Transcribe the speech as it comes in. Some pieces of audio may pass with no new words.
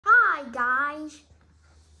Hi guys.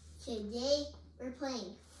 Today we're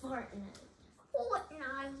playing Fortnite.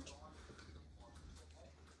 Fortnite.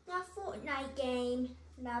 Not Fortnite game.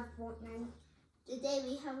 Not Fortnite. Today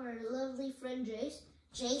we have our lovely friend Jace.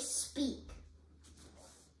 Jace, speak.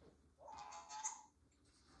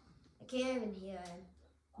 I can't even hear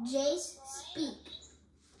him. Jace, speak.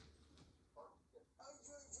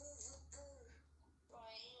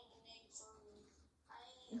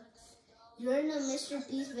 You're in a Mr.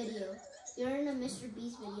 Beast video. You're in a Mr.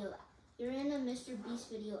 Beast video. You're in a Mr. Beast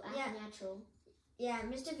video. Act natural. Yeah,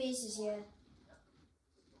 Mr. Beast is here.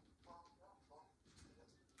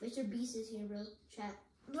 Mr. Beast is here, bro. Chat.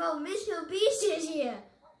 Bro, Mr. Beast is here.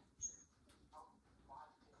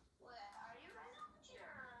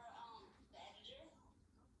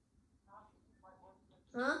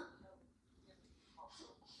 Huh?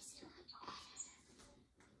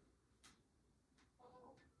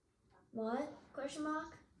 What? Question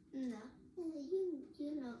mark? No.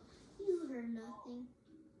 You know. You heard nothing.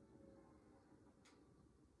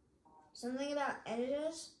 Something about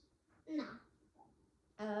editors? No.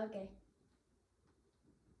 Oh, okay.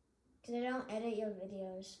 Because I don't edit your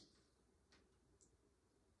videos.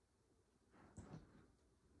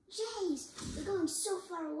 Jace, you're going so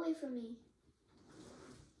far away from me.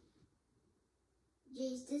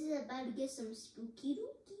 Jace, this is about to get some spooky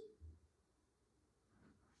dooky.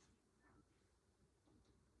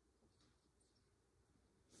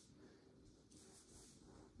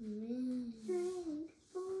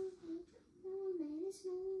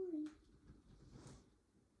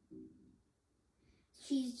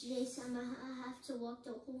 Jeez, Jace, I have to walk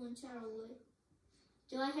the whole entire way.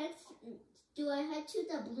 Do I head to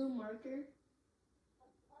the blue marker?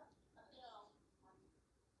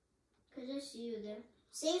 Cause I see you there.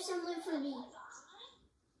 Save some loot for me.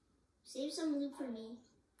 Save some loot for me.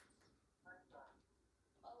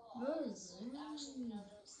 What is that?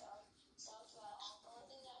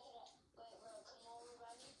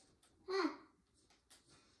 Ah!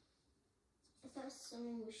 I thought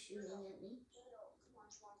someone was shooting at me.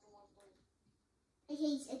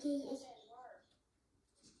 Okay.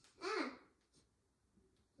 Ah!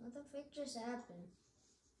 What the frick just happened?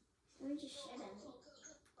 Someone just shot at me.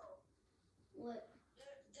 What?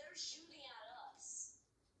 They're shooting at us.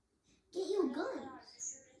 Get your gun.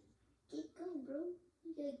 Get gun, bro.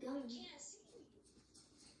 You get a gun. I can't see you.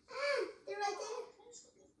 Ah! They're right there.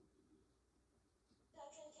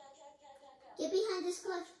 Get behind this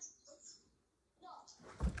cliff.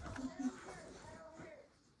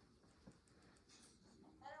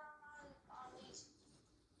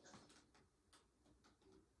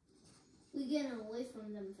 We're getting away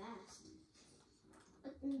from them fast.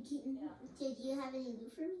 Did you have any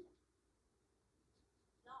loot for me?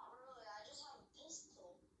 Not really. I just have a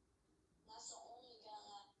pistol. That's the only gun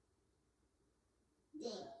that.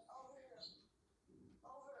 Dang.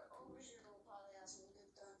 Over here will probably have some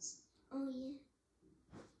good guns. Oh yeah.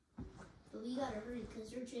 But we gotta hurry because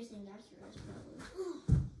they're chasing after us probably.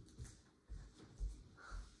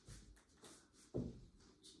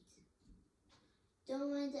 Don't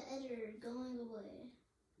mind the editor going away.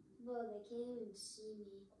 Bro, they can't even see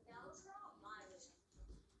me. Now let's not my vision.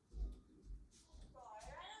 Bro, I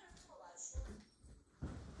don't know.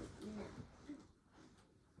 No.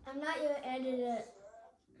 I'm not your editor.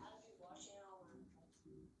 I'll be watching all my.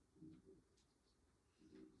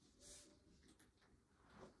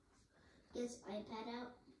 Gets iPad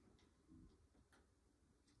out.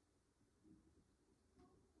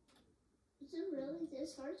 Is it really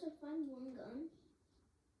this hard to find one gun?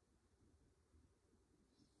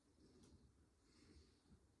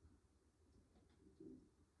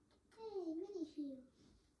 Hey, mini few.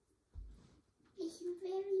 It's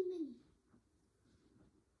very mini.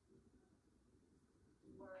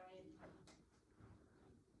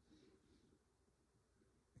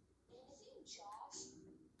 Anything, Josh?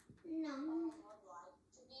 No. Would like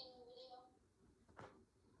to be in the video?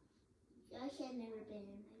 Josh had never been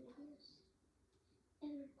in my videos.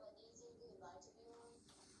 Ever. But do you think you'd like to be one?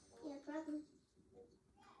 Yeah, probably.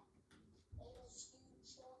 Those huge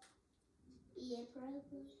stuff? Yeah,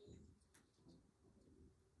 probably.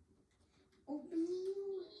 Open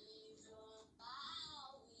you.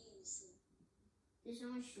 Did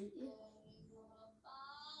someone shoot you?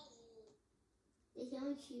 Did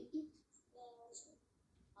someone shoot you?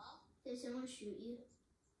 Huh? Did someone shoot you?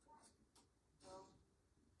 No.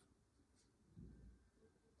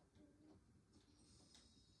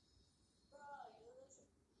 Bro, you listen.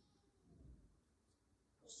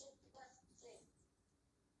 Let's check that thing.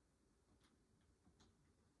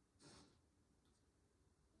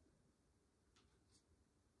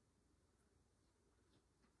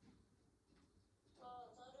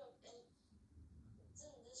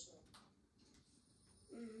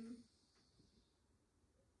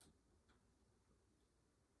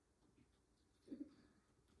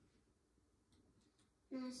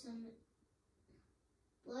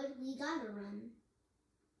 Blood, we gotta run.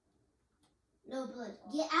 No, Blood,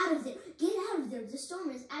 get out of there. Get out of there. The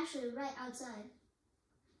storm is actually right outside.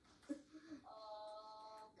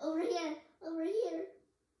 Over here. Over here.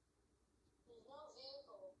 There's no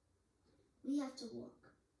vehicle. We have to walk.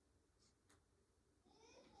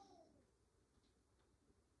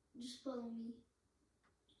 Just follow me.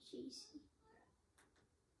 JC.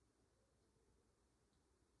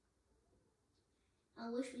 I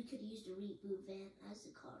wish we could use the reboot van as the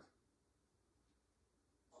car.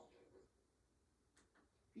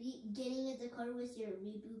 Getting in the car with your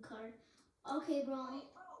reboot card. Okay, bro.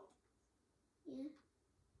 Wait, bro. Yeah.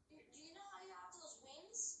 Do you know how you have those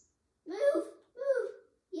wings? Move! Move!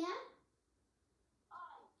 Yeah?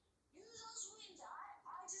 Use those wings.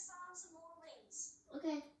 I just found some more wings.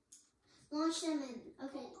 Okay. Launch them in.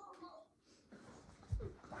 Okay. Go.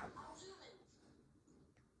 I'm zooming.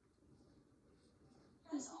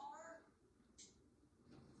 Press R.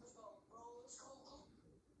 Let's go, bro. Let's go.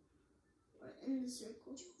 We're in the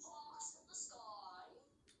circle. 2 blocks in the sky.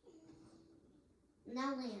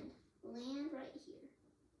 Now land. Land right here.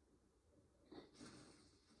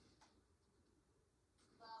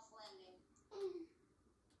 Soft landing.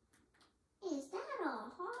 Is that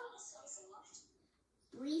all? Huh? Soft.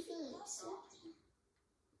 Briefing accepted.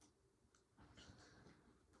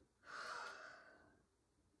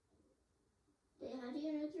 Hey, how do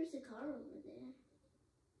you know there's a car over there?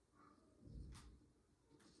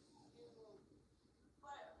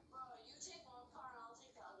 Bro, you take one car and I'll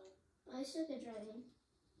take the other. I suck at driving.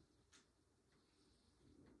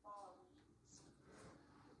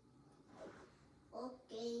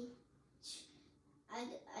 Okay.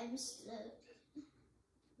 I'm stuck.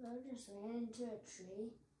 Bro just ran into a tree.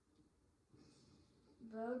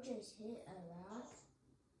 Bro just hit a rock.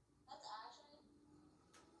 That's actually.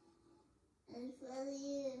 And for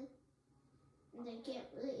you. And I can't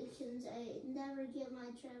really, because I never get my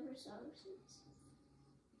traversaurus.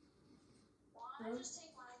 Why don't I just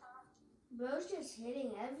take my car? Bro's just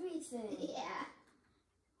hitting everything. Yeah.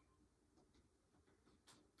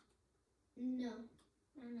 No,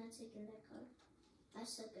 I'm not taking that car. I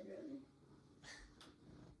suck at driving.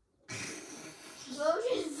 Bro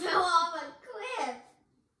just fell off a cliff.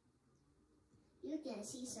 You're gonna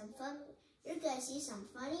see some fun. You're gonna see some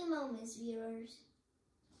funny moments, viewers.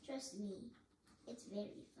 Trust me, it's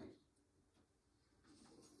very funny.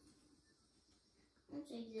 I'll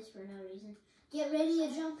take this for no reason. Get ready to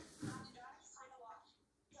jump. Tell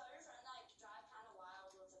your friend that I drive kind of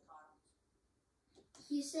wild with the car.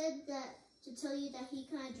 He said that to tell you that he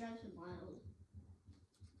kind of drives wild.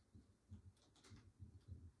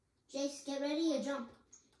 Jace, get ready to jump.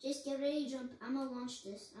 Jace, get ready to jump. I'm gonna launch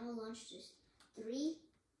this. 3,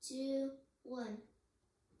 2, 1.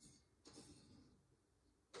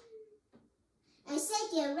 I said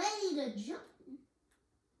get ready to jump.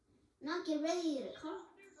 Not get ready to car.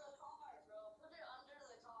 Under the car, bro. Put it under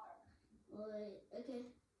the car. Wait, okay.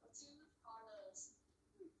 Let's see what the car does.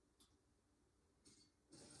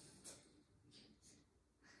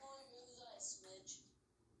 Only moves that a smidge.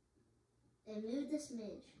 And move the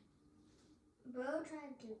smidge. Bro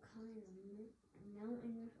tried to climb a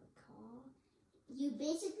mountain with a car. You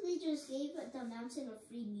basically just gave the mountain a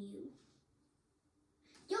free meal.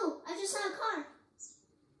 Yo, I just saw a car.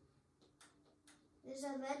 There's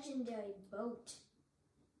a legendary boat.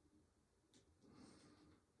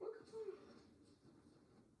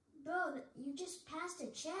 Bro, you just passed a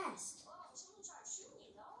chest. Oh, someone tried to shoot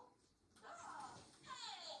me, though. Oh,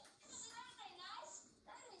 hey, isn't that nice?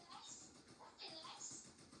 That ain't nice. That ain't nice.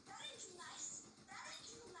 That ain't too nice. That ain't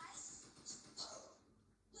too nice.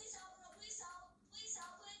 Please help, bro. Please help. Please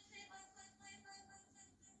help. Please help.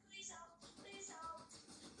 Please help. Please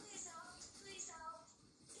help. Please help.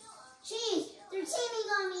 Kill him. Jeez, they're teaming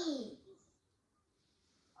on me.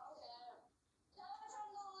 Okay. Tell my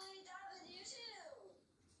friend Lily that with you too.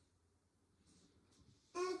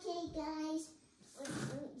 Okay, guys.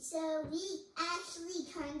 So we actually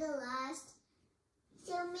kind of lost.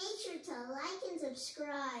 So make sure to like and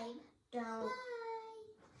subscribe. Don't.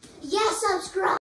 Bye. Yes, subscribe.